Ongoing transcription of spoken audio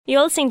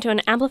You're listening to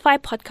an Amplify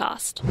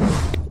podcast.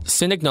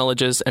 SYN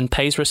acknowledges and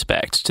pays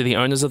respect to the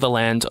owners of the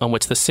land on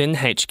which the SYN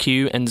HQ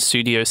and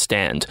studio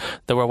stand,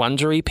 the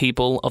Wurundjeri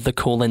people of the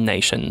Kulin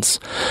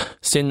Nations.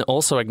 SYN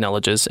also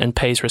acknowledges and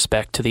pays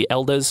respect to the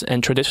elders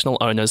and traditional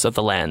owners of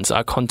the lands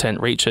our content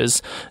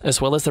reaches,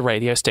 as well as the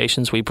radio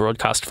stations we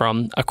broadcast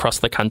from across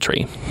the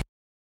country.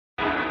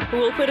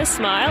 We'll put a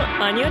smile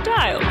on your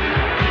dial.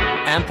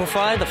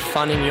 Amplify the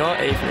fun in your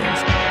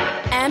evenings.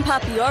 Amp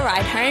up your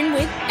ride home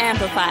with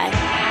Amplify,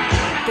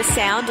 the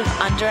sound of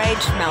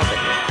underage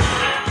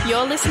Melbourne.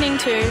 You're listening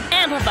to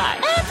Amplify.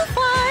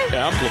 Amplify.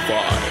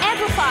 Amplify.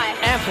 Amplify.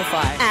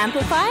 Amplify.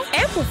 Amplify.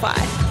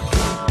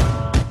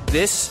 Amplify.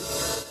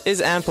 This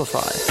is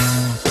Amplify.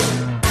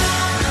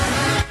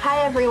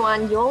 Hi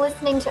everyone, you're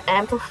listening to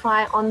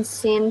Amplify on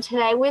SYN.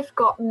 Today we've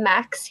got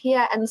Max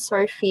here and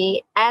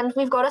Sophie, and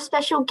we've got a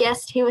special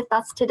guest here with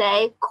us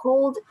today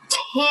called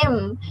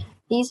Tim.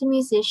 He's a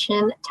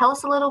musician. Tell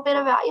us a little bit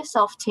about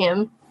yourself,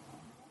 Tim.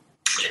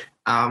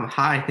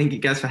 Hi, thank you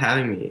guys for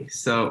having me.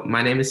 So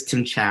my name is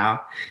Tim Chow,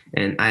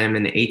 and I am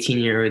an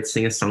 18-year-old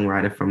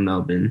singer-songwriter from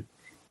Melbourne.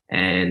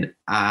 And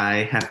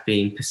I have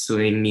been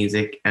pursuing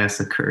music as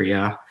a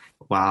career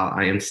while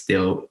I am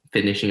still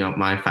finishing up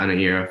my final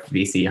year of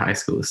VC high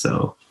school.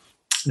 So,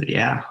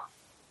 yeah.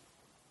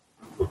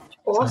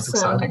 Awesome. Sounds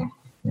exciting.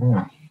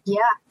 Yeah.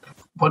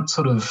 What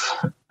sort of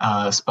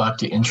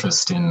sparked your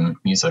interest in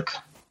music?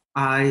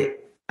 I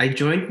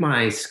joined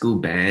my school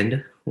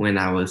band when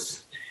I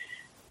was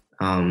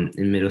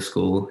in middle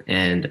school,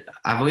 and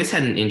I've always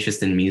had an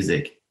interest in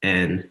music.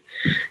 And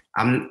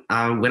when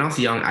I was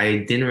young, I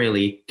didn't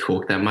really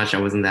talk that much.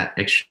 I wasn't that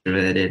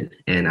extroverted,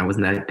 and I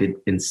wasn't that good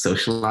in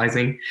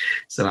socializing.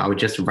 So I would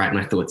just write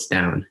my thoughts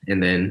down.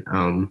 And then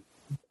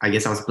I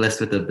guess I was blessed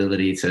with the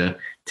ability to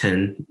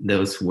turn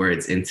those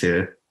words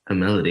into a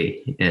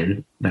melody,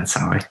 and that's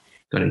how I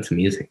got into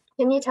music.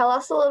 Can you tell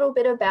us a little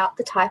bit about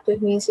the type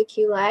of music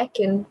you like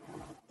and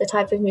the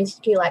type of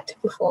music you like to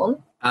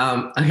perform?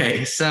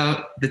 Okay,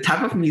 so the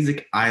type of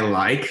music I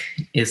like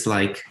is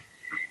like,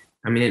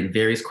 I mean, it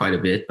varies quite a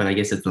bit, but I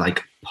guess it's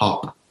like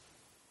pop,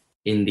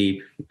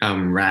 indie,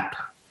 rap,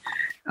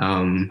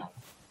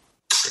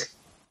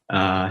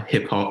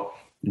 hip hop,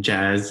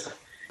 jazz,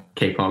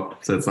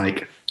 K-pop. So it's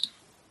like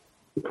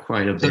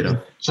quite a bit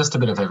of... Just a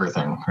bit of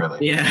everything,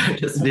 really. Yeah,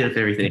 just a bit of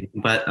everything.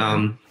 But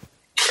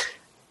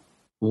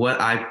what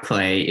I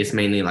play is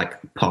mainly like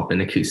pop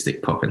and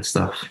acoustic pop and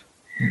stuff,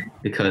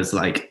 because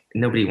like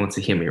nobody wants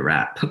to hear me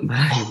rap.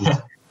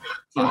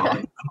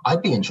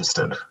 I'd be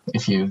interested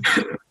if you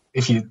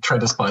try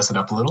to spice it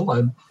up a little.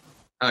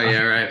 Oh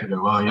yeah, right.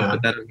 Well, yeah. I'll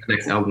put that on the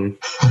next album.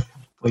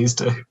 Please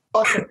do.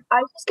 Awesome. I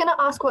was just going to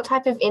ask what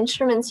type of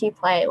instruments you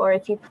play, or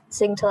if you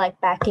sing to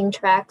like backing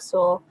tracks,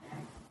 or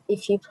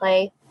if you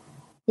play,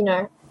 you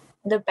know,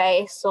 the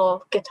bass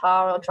or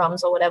guitar or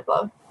drums or whatever.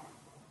 All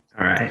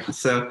right.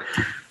 So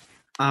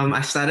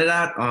I started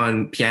out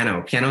on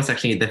piano. Piano is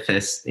actually the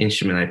first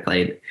instrument I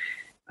played.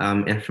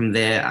 And from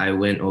there, I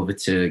went over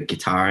to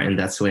guitar, and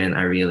that's when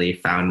I really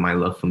found my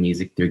love for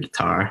music through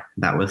guitar.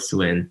 That was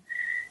when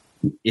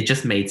it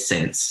just made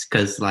sense,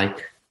 because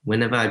like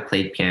whenever I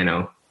played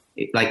piano,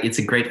 it's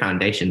a great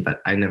foundation,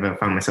 but I never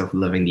found myself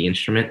loving the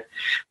instrument.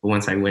 But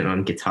once I went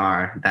on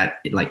guitar,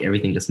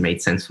 everything just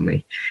made sense for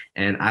me.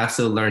 And I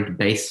also learned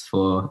bass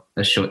for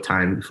a short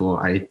time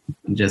before I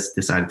just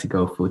decided to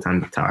go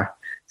full-time guitar.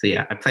 So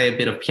yeah, I play a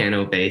bit of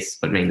piano, bass,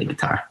 but mainly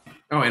guitar.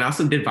 Oh, and I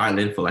also did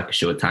violin for like a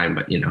short time,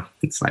 but you know,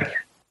 it's like,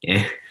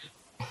 yeah.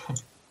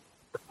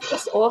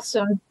 That's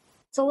awesome.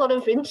 It's a lot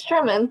of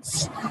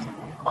instruments.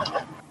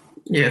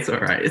 Yeah, it's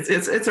all right.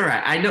 It's all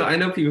right. I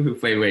know people who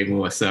play way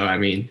more, so I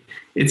mean,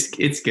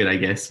 it's good, I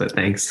guess. But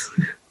thanks.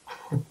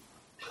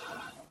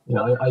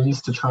 Yeah, I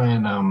used to try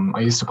and I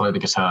used to play the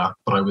guitar,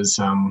 but I was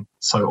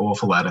so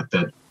awful at it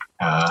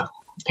that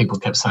people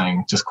kept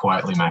saying, "Just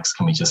quietly, Max,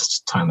 can we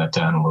just tone that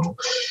down a little?"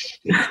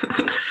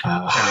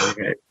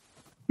 Okay.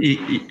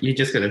 You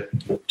just gotta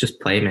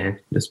play, man.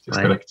 Just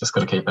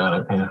gotta keep at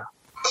it.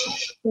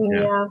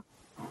 Yeah.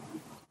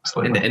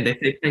 And they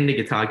say playing the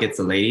guitar gets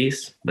the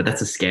ladies, but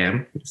that's a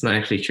scam. It's not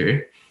actually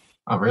true.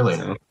 Oh, really?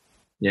 So,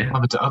 yeah.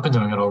 I've been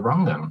doing it all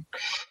wrong then.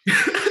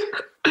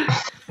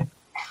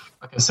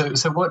 Okay,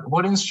 so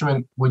what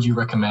instrument would you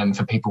recommend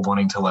for people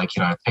wanting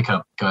to pick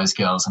up guys,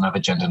 girls, and other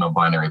gender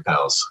non-binary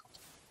pals?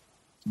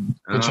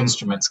 Which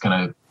instrument's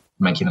gonna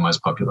make you the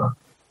most popular?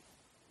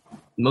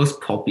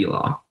 Most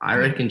popular, I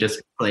reckon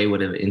just play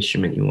whatever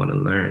instrument you want to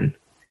learn,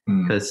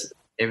 because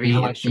every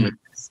instrument,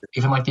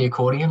 even like the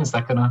accordion, is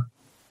that gonna?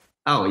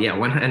 Oh yeah,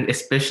 and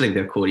especially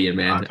the accordion,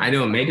 man. Okay. I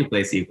know a mate who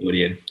plays the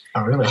accordion.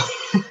 Oh really?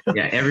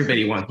 Yeah,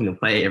 everybody wants him to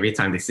play every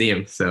time they see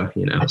him. So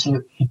you know.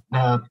 Actually,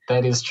 no,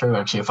 that is true.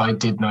 Actually, if I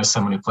did know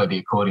someone who played the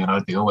accordion,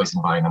 I'd be always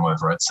inviting them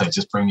over. I'd say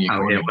just bring the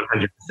accordion. Oh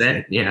yeah,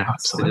 100%. Yeah,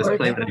 absolutely. So just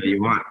play whatever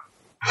you want.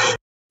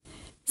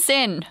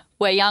 SYN,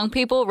 where young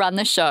people run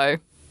the show.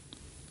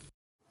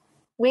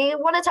 We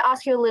wanted to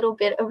ask you a little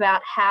bit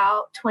about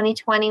how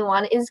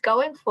 2021 is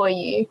going for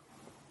you.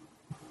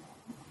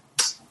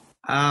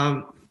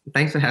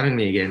 Thanks for having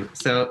me again.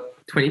 So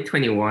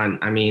 2021,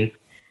 I mean,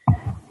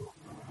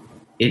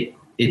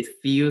 it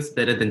feels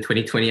better than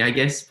 2020, I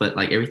guess, but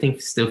like everything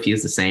still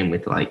feels the same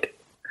with like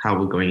how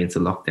we're going into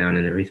lockdown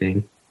and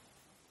everything.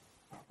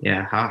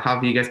 Yeah, how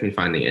have you guys been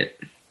finding it?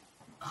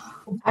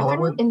 I've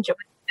been enjoying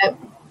it.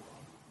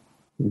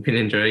 You've been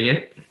enjoying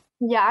it?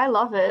 Yeah, I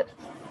love it.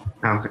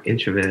 Oh,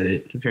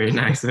 introverted. Very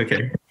nice.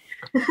 Okay.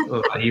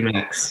 What about you,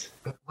 Max?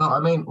 Well, I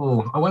mean,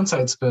 I won't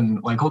say it's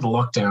been like all the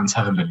lockdowns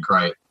haven't been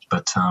great,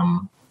 but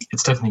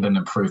it's definitely been an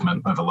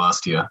improvement over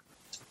last year.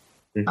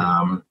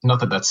 Mm-hmm. Not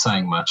that that's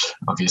saying much,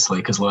 obviously,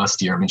 because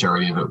last year a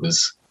majority of it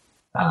was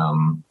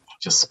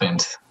just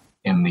spent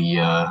in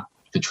the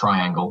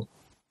triangle,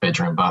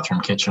 bedroom,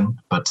 bathroom, kitchen.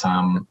 But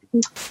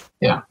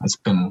yeah, it's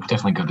been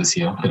definitely good this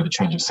year. A bit of a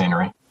change of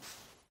scenery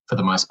for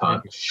the most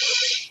part.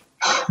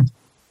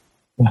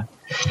 Yeah.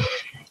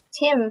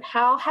 Tim,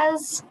 how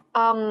has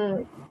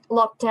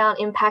lockdown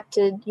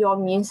impacted your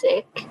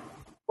music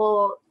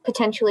or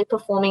potentially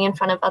performing in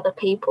front of other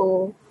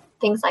people,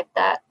 things like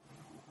that?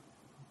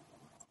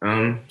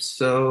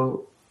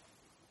 So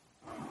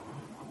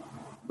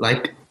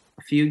like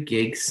a few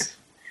gigs,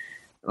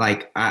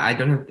 like I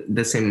don't have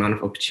the same amount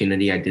of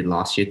opportunity I did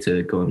last year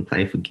to go and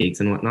play for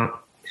gigs and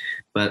whatnot.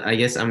 But I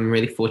guess I'm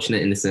really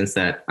fortunate in the sense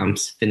that I'm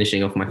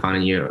finishing off my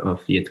final year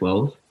of year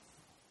 12.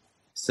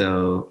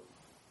 So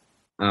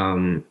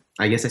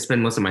I guess I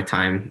spend most of my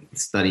time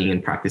studying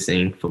and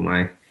practicing for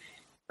my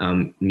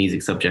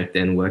music subject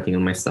and working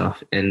on my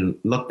stuff. And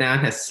lockdown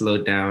has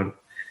slowed down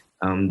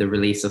the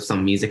release of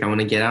some music I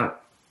want to get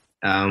out,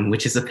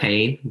 which is a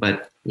pain,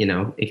 but you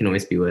know, it can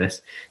always be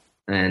worse.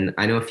 And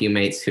I know a few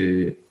mates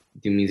who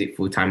do music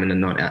full time and are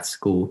not at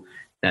school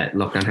that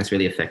lockdown has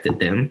really affected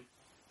them.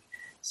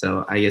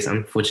 So I guess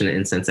I'm fortunate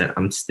in the sense that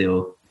I'm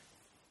still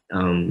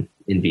in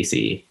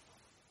BCE.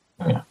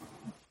 Yeah.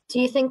 Do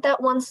you think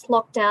that once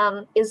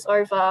lockdown is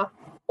over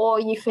or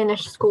you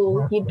finish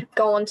school, you'd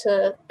go on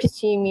to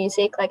pursue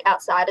music like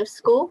outside of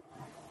school?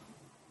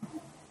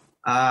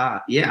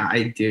 Yeah,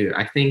 I do.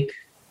 I think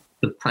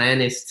the plan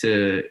is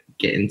to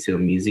get into a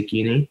music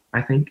uni,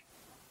 I think.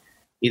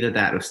 Either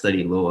that or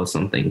study law or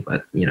something,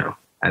 but you know,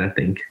 I don't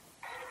think.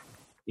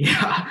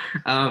 Yeah.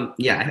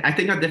 Yeah, I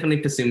think I'll definitely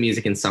pursue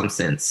music in some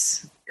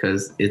sense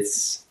because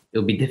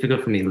it'll be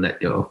difficult for me to let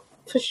go.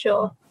 For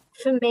sure.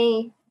 For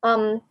me,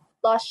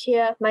 last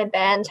year my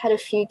band had a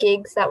few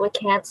gigs that were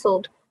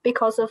cancelled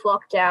because of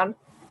lockdown.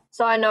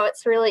 So I know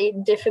it's really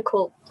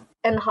difficult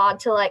and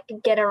hard to like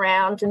get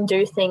around and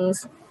do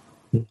things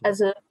as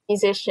a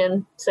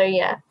musician. So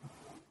yeah.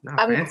 No,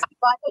 I'm glad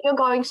that you're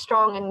going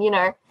strong and, you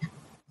know,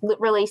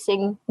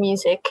 releasing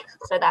music.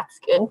 So that's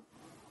good.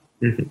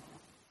 Mm-hmm.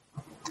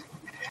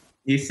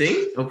 You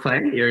sing or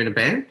play? You're in a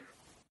band?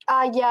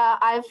 Yeah,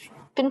 I've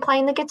been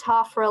playing the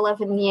guitar for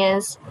 11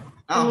 years.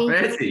 Oh,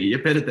 fancy.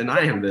 You're better than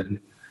I am then.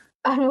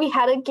 And we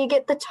had a gig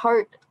at the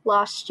Tote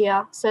last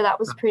year, so that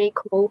was pretty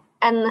cool.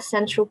 And the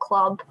Central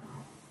Club.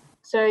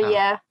 So,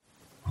 yeah.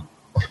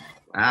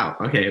 Wow.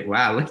 Okay.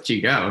 Wow. Look at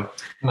you go.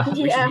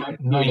 Yeah.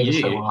 No need to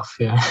show off,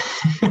 yeah.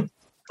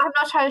 I'm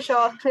not trying to show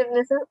off, Tim.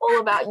 This is all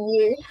about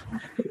you.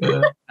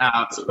 Yeah.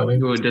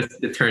 We'll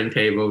just the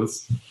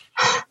turntables.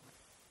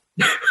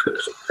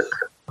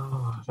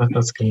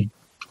 That's good.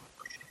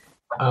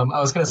 I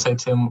was going to say,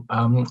 Tim,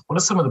 what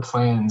are some of the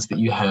plans that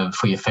you have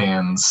for your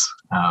fans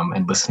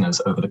and listeners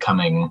over the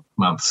coming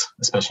months,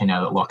 especially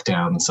now that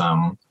lockdowns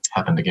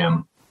happened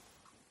again?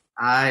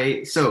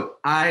 I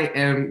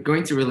am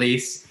going to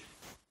release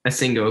a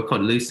single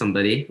called Lose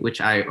Somebody, which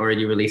I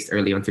already released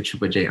early onto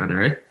Triple J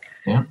Unearthed.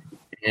 Yeah.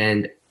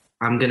 And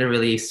I'm going to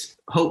release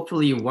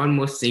hopefully one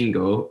more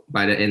single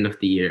by the end of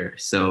the year.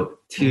 So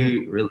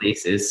 2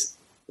 releases,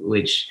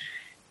 which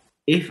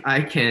if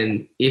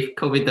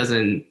COVID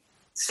doesn't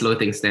slow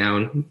things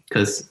down,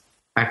 because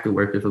I have to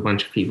work with a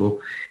bunch of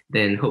people,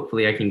 then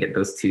hopefully I can get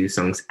those 2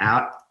 songs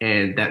out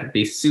and that'd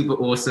be super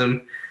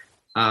awesome.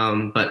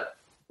 But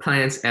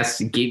plans as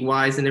gig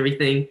wise and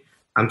everything,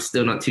 I'm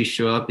still not too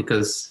sure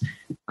because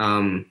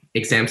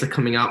exams are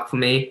coming up for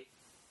me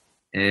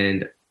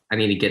and I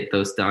need to get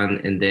those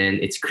done. And then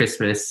it's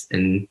Christmas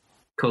and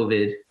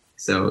COVID.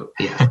 So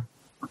yeah,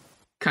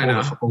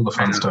 all the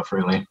fun stuff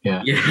really.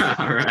 Yeah. Yeah.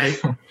 All right.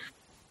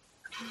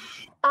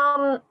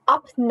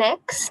 Up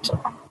next,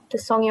 the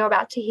song you're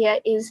about to hear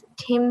is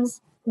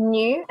Tim's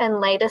new and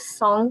latest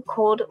song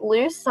called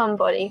Lose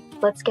Somebody.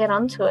 Let's get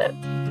onto it.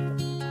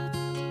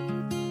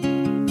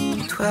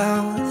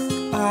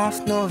 12th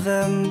of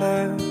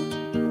November,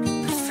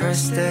 the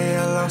first day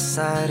I lost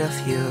sight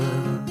of you.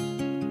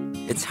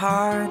 It's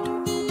hard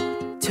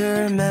to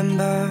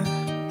remember.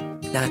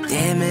 Now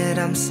damn it,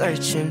 I'm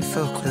searching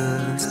for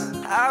clues.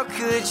 How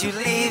could you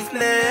leave me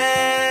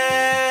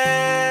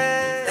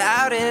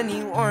without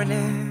any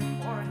warning?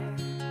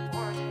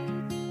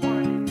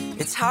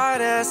 It's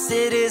hard as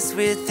it is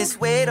with this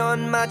weight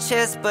on my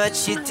chest,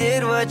 but you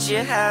did what you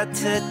had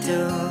to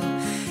do,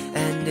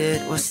 and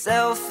it was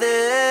selfish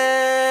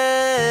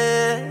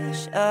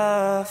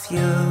of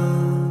you.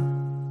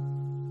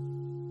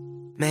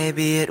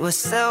 Maybe it was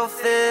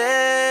selfish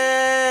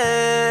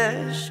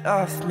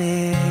of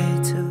me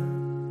too.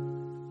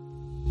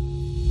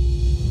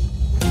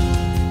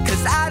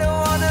 'Cause I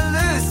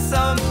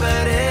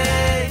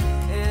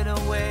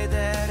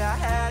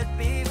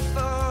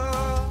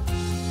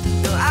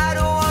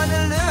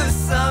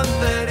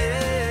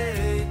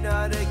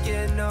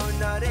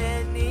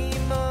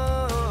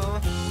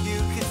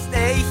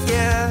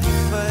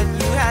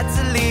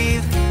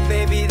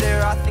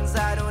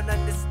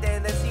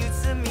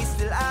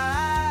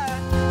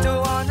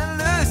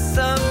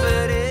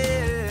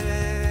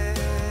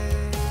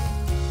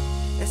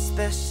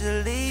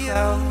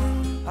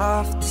 12th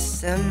of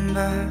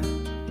December,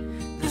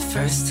 the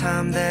first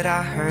time that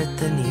I heard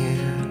the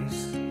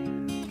news.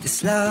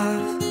 This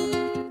love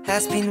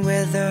has been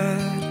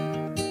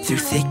weathered. Through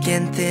thick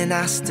and thin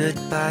I stood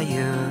by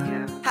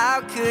you.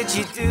 How could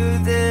you do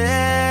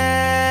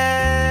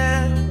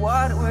this?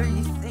 What were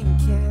you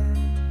thinking?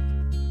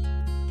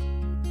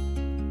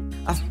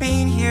 I've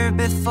been here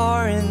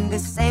before in the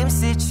same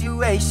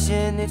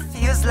situation. It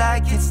feels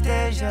like it's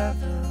deja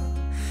vu.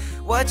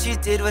 What you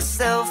did was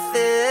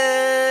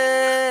selfish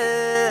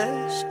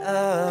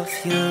of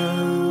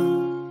you.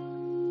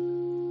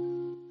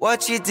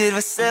 What you did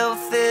was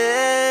selfish,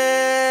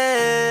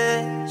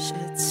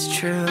 it's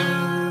true.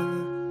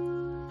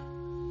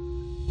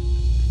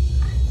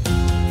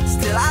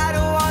 Still, I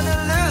don't wanna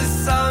lose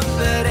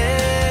somebody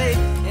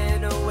in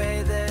a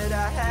way that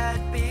I had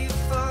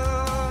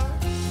before.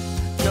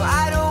 No,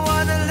 I don't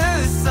wanna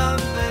lose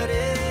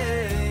somebody,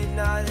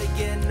 not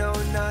again, no,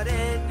 not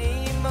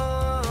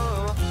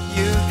anymore.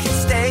 You can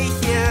stay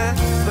here,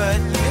 but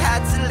you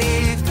had to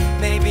leave.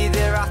 Maybe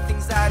there are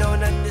things I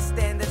don't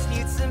understand that's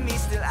new to me.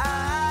 Still,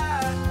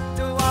 I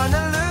don't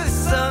wanna lose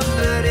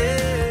somebody,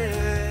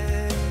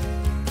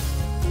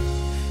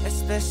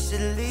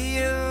 especially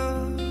you.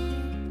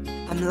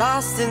 I'm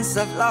lost since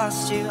I've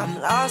lost you.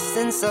 I'm lost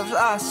since I've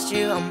lost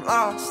you. I'm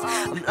lost,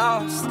 I'm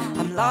lost,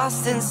 I'm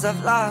lost since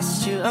I've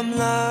lost you. I'm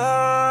lost.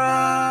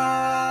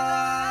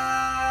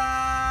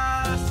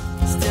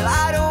 Still,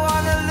 I don't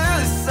wanna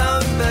lose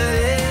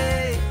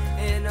somebody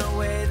in a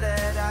way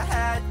that I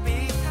had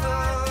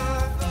before.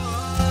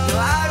 No,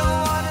 I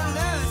don't wanna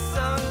lose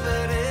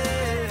somebody,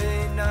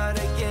 not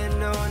again,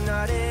 no,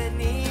 not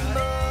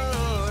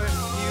anymore.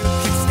 You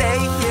can stay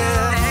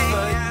here,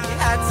 but you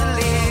had to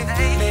leave.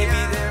 Maybe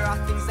there are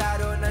things I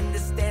don't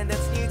understand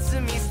that's new to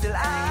me. Still, I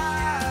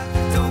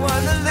don't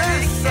wanna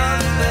lose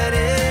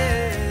somebody,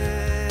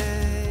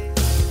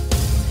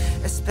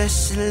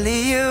 especially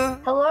you.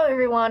 Hello,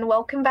 everyone.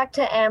 Welcome back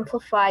to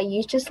Amplify.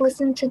 You just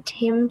listened to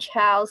Tim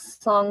Chow's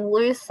song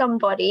Lose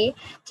Somebody.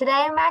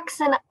 Today, Max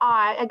and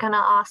I are going to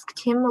ask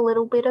Tim a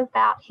little bit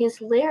about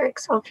his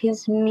lyrics of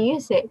his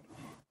music.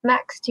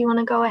 Max, do you want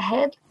to go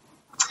ahead?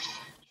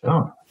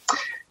 Sure.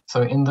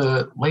 So in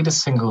the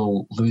latest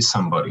single, Lose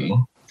Somebody,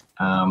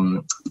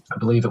 I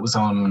believe it was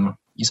on,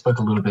 you spoke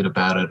a little bit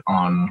about it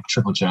on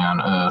Triple J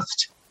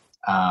Unearthed,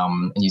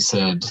 and you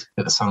said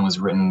that the song was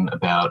written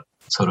about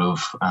sort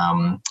of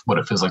what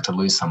it feels like to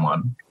lose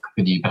someone.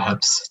 Could you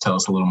perhaps tell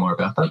us a little more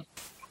about that?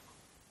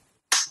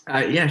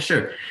 Yeah,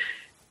 sure.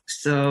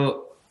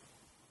 So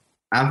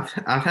I've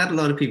had a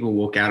lot of people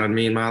walk out on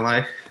me in my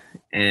life,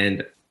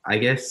 and I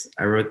guess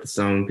I wrote the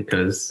song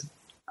because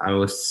I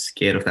was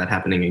scared of that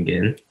happening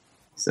again.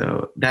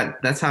 So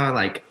that's how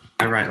I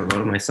write a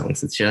lot of my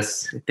songs. It's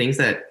just things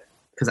that,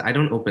 because I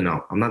don't open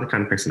up. I'm not the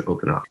kind of person to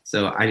open up.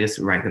 So I just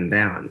write them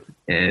down,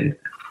 and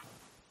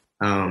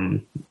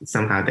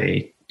somehow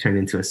they turn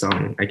into a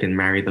song. I can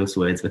marry those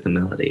words with a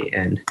melody,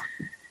 and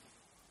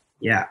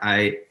yeah,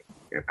 I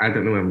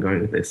don't know where I'm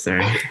going with this.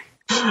 Sorry.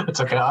 It's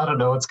okay. I don't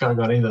know what's going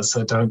on either,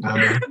 so don't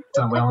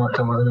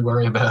really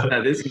worry about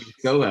it. This is going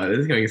so well. This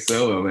is going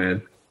so well,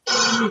 man.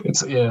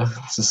 It's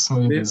as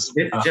smooth as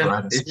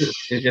arthritis.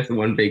 It's just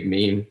one big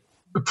meme.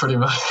 Pretty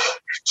much.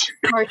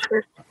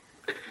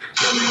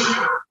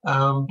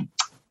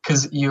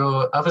 Because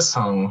your other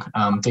song,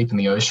 Deep in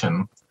the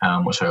Ocean,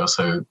 which I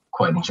also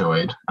quite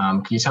enjoyed,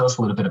 can you tell us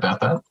a little bit about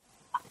that?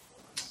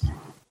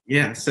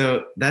 Yeah,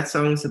 so that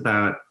song's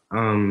about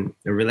a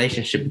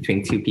relationship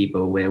between two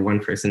people where one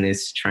person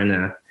is trying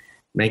to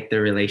make the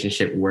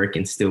relationship work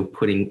and still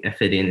putting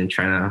effort in and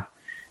trying to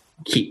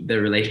keep the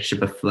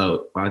relationship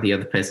afloat, while the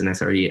other person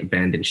has already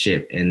abandoned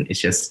ship and it's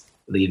just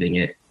leaving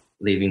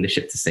the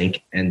ship to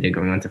sink, and they're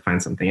going on to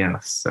find something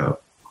else. So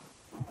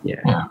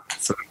yeah.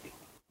 So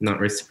not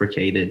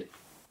reciprocated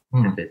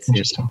efforts,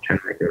 just trying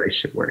to make the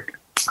relationship work.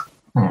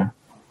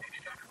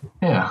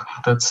 Yeah,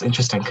 that's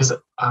interesting, because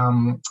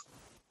I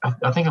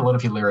think a lot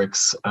of your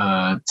lyrics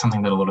are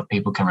something that a lot of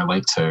people can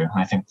relate to. And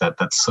I think that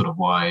that's sort of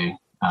why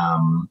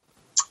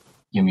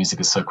your music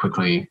is so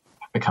quickly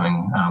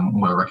becoming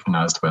well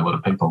recognized by a lot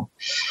of people.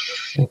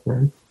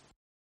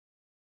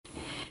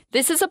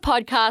 This is a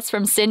podcast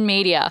from Sin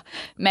Media,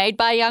 made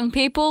by young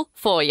people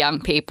for young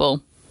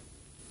people.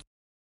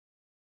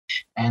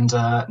 And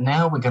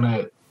now I'm going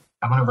to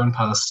run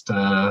past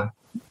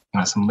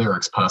some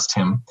lyrics past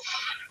Tim.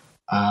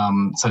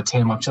 So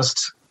Tim,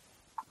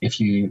 if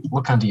you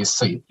look under your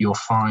seat, you'll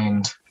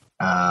find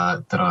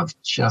that I've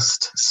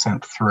just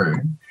sent through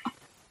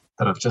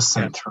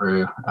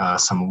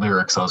some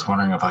lyrics I was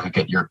wondering if I could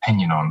get your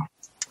opinion on.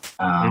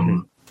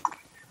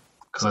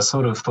 Because I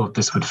sort of thought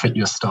this would fit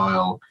your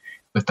style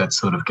with that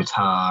sort of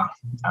guitar,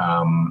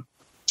 Ed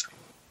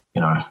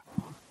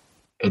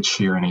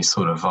Sheeran-y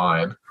sort of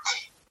vibe.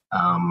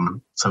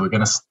 So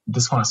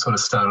this one I sort of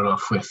started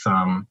off with,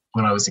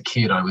 when I was a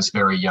kid, I was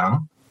very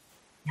young,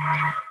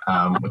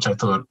 which I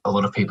thought a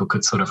lot of people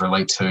could sort of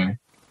relate to.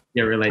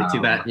 Yeah, relate to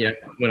that. Yeah,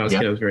 when I was a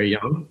kid, I was very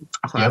young.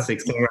 Classic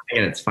song,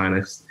 and it's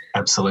fine.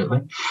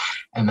 Absolutely.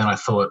 And then I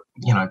thought,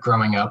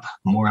 growing up,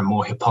 more and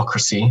more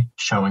hypocrisy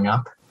showing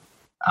up.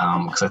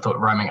 Because I thought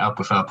rhyming up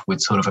with up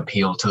would sort of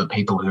appeal to the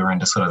people who are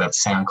into sort of that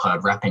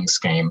SoundCloud rapping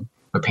scheme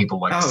where people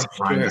like to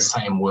rhyme the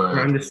same word.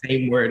 Rhyme the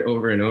same word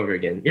over and over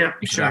again. Yeah,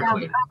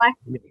 exactly.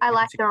 I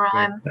like the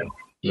rhyme.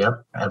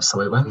 Yep,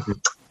 absolutely.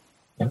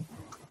 Yep. And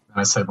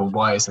I said, well,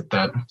 why is it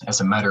that,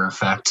 as a matter of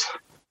fact,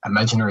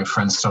 imaginary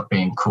friends stop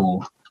being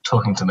cool,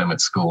 talking to them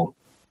at school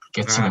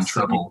gets you in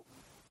trouble,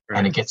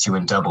 and it gets you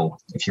in double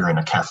if you're in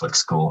a Catholic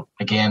school.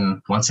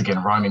 Once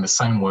again, rhyming the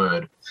same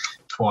word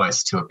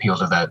twice to appeal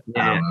to that.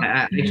 I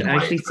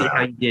actually see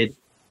how you did.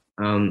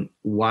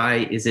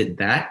 Why is it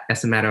that,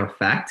 as a matter of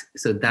fact?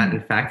 So that,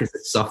 in fact, is a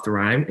soft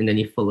rhyme, and then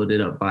you followed it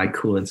up by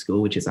cool in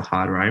school, which is a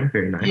hard rhyme.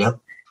 Very nice. Yep,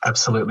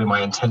 absolutely.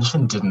 My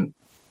intention didn't,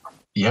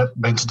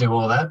 meant to do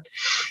all that.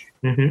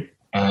 Mm-hmm.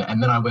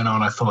 And then I went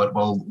on, I thought,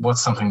 well,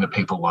 what's something that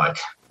people like?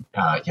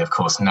 Of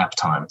course, nap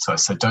time. So I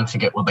said, don't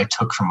forget what they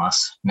took from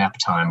us. Nap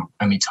time,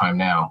 only time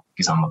now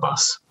is on the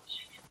bus.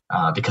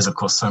 Because, of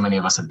course, so many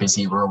of us are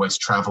busy. We're always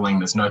traveling.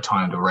 There's no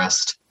time to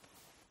rest.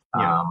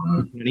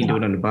 You need to do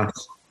it on the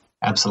bus.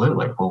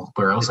 Absolutely. Well,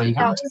 where else are you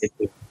going?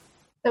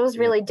 That was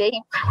really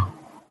deep.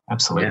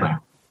 Absolutely. Yeah.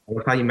 I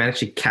love how you managed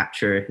to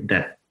capture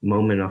that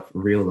moment of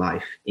real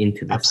life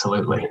into this.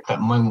 Absolutely.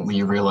 That moment where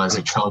you realize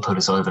your childhood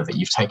is over, that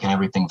you've taken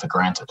everything for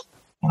granted,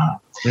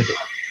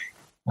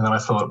 And then I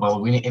thought,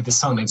 well, this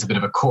song needs a bit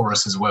of a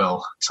chorus as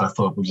well. So I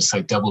thought we'll just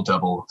say double,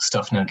 double.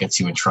 Stuff now gets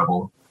you in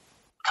trouble.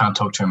 Can't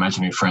talk to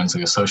imaginary friends or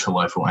your social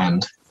life will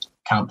end.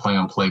 Can't play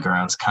on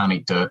playgrounds. Can't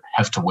eat dirt.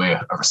 Have to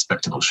wear a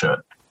respectable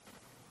shirt.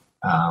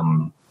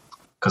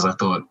 Because I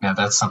thought, now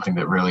that's something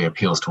that really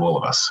appeals to all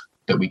of us,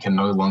 that we can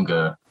no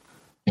longer,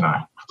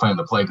 play on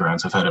the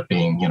playgrounds without it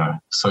being,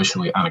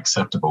 socially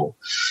unacceptable.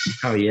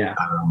 Oh, yeah.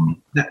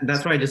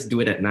 That's why I just do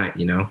it at night,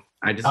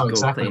 I just go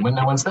exactly, when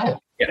no one's there.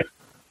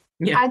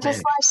 Yeah. I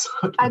just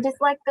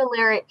like the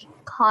lyric,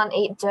 can't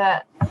eat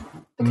dirt,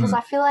 because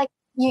I feel like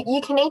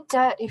you can eat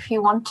dirt if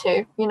you want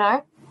to,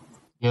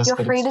 Yes, you're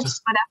free to do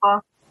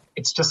whatever.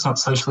 It's just not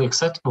socially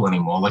acceptable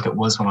anymore like it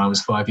was when I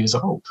was 5 years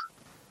old.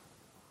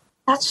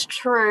 That's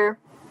true.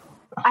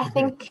 I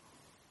think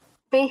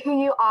be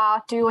who you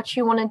are, do what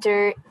you want to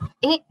do,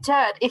 eat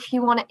dirt if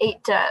you want to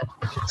eat dirt.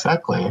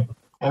 Exactly.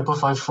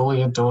 Amplify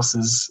fully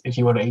endorses if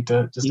you want to eat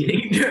dirt. Just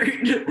eat dirt.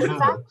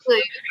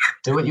 Exactly.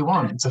 Do what you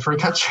want. It's a free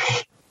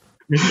country.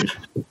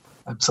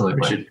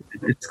 Absolutely.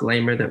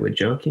 Disclaimer that we're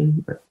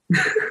joking, but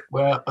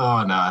well,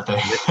 oh no,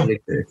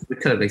 we're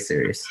totally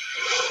serious.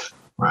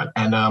 Right,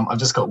 and I've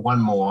just got one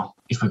more.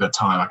 If we've got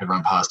time, I could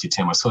run past you,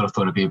 Tim. I sort of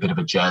thought it'd be a bit of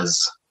a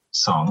jazz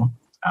song.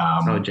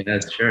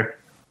 Jazz, sure.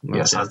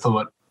 Yes, jazz.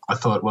 I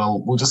thought,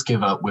 well, we'll just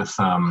give up with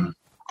the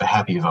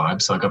happy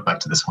vibe. So I got back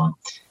to this one,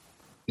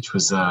 which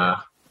was,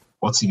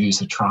 what's the use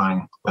of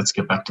trying? Let's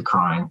get back to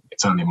crying.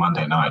 It's only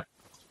Monday night.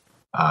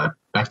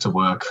 Back to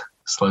work,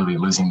 slowly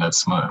losing that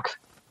smirk.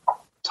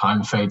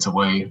 Time fades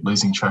away,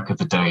 losing track of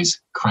the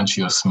days,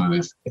 crunchy or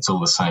smooth, it's all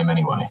the same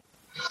anyway.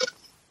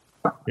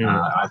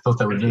 I thought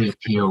that would really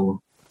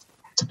appeal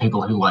to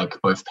people who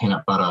like both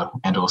peanut butter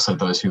and also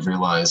those who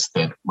realize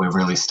that we're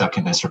really stuck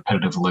in this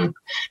repetitive loop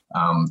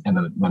and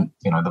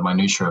the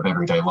minutiae of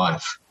everyday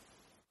life.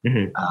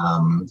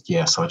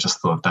 So I just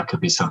thought that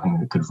could be something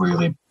that could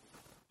really,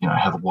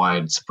 have a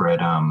widespread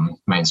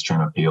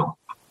mainstream appeal.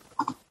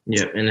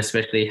 Yeah, and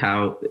especially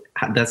how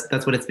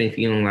that's what it's been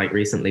feeling like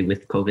recently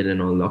with COVID and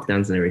all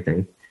lockdowns and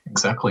everything.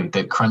 Exactly.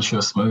 That crunchy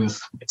or smooth,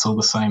 it's all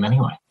the same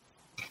anyway.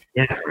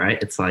 Yeah,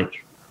 right. It's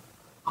like,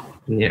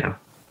 yeah.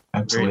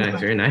 Absolutely.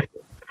 Very nice.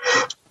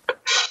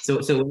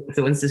 So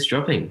when's this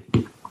dropping?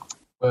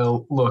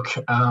 Well, look,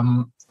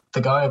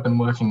 the guy I've been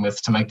working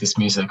with to make this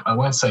music, I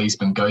won't say he's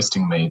been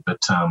ghosting me, but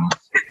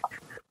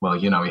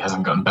he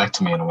hasn't gotten back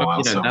to me in a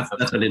while. That's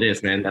what it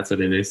is, man. That's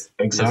what it is.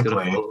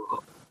 Exactly.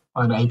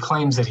 I know he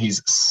claims that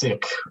he's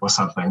sick or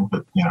something,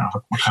 but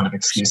what kind of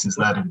excuse is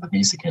that in the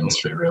music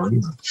industry,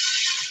 really?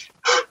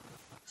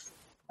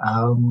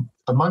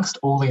 Amongst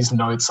all these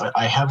notes,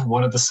 I have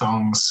one of the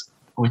songs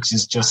which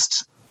is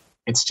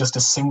it's just a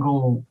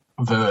single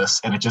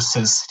verse, and it just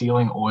says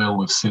 "stealing oil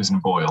with Susan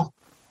Boyle."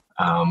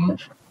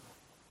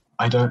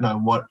 I don't know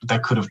what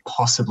that could have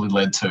possibly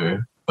led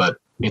to, but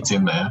it's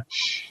in there.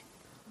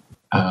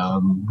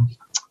 I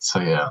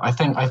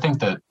think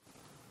that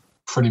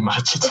pretty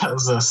much it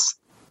tells us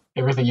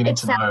everything you need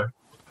to know.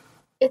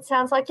 It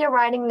sounds like you're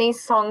writing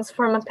these songs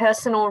from a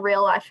personal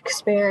real-life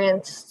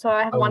experience. So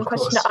I have one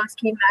question to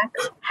ask you,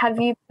 Max. Have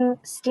you been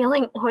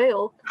stealing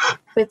oil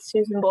with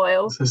Susan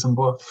Boyle? Susan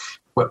Boyle?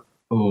 Well,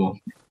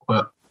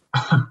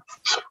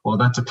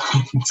 that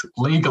depends.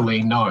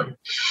 Legally, no.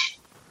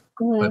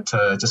 But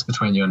just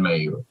between you and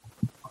me,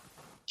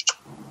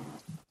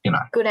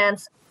 Good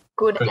answer.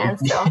 Good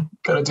answer.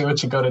 Gotta do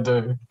what you gotta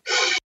do.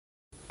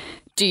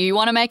 Do you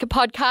want to make a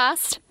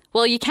podcast?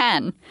 Well, you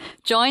can.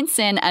 Join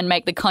SYN and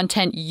make the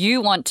content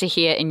you want to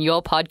hear in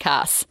your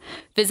podcasts.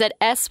 Visit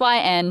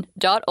syn.org.au/get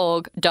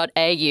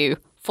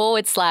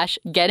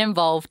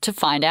involved to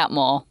find out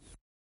more.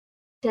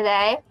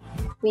 Today,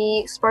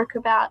 We spoke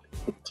about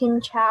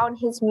Tim Chow and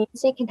his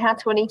music and how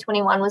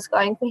 2021 was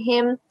going for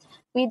him.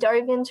 We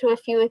dove into a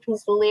few of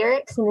his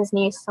lyrics and his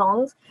new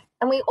songs.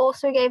 And we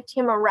also gave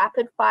Tim a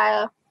rapid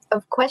fire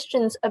of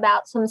questions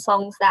about some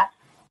songs that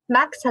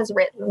Max has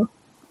written.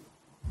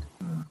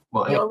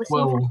 Well,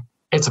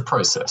 it's a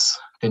process.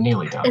 They're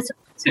nearly done.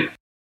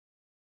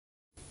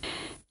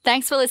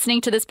 Thanks for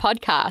listening to this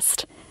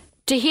podcast.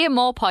 To hear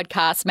more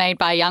podcasts made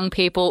by young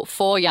people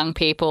for young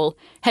people,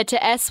 head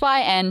to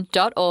syn.org.au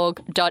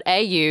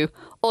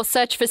or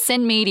search for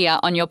SYN Media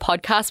on your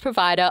podcast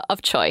provider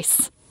of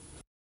choice.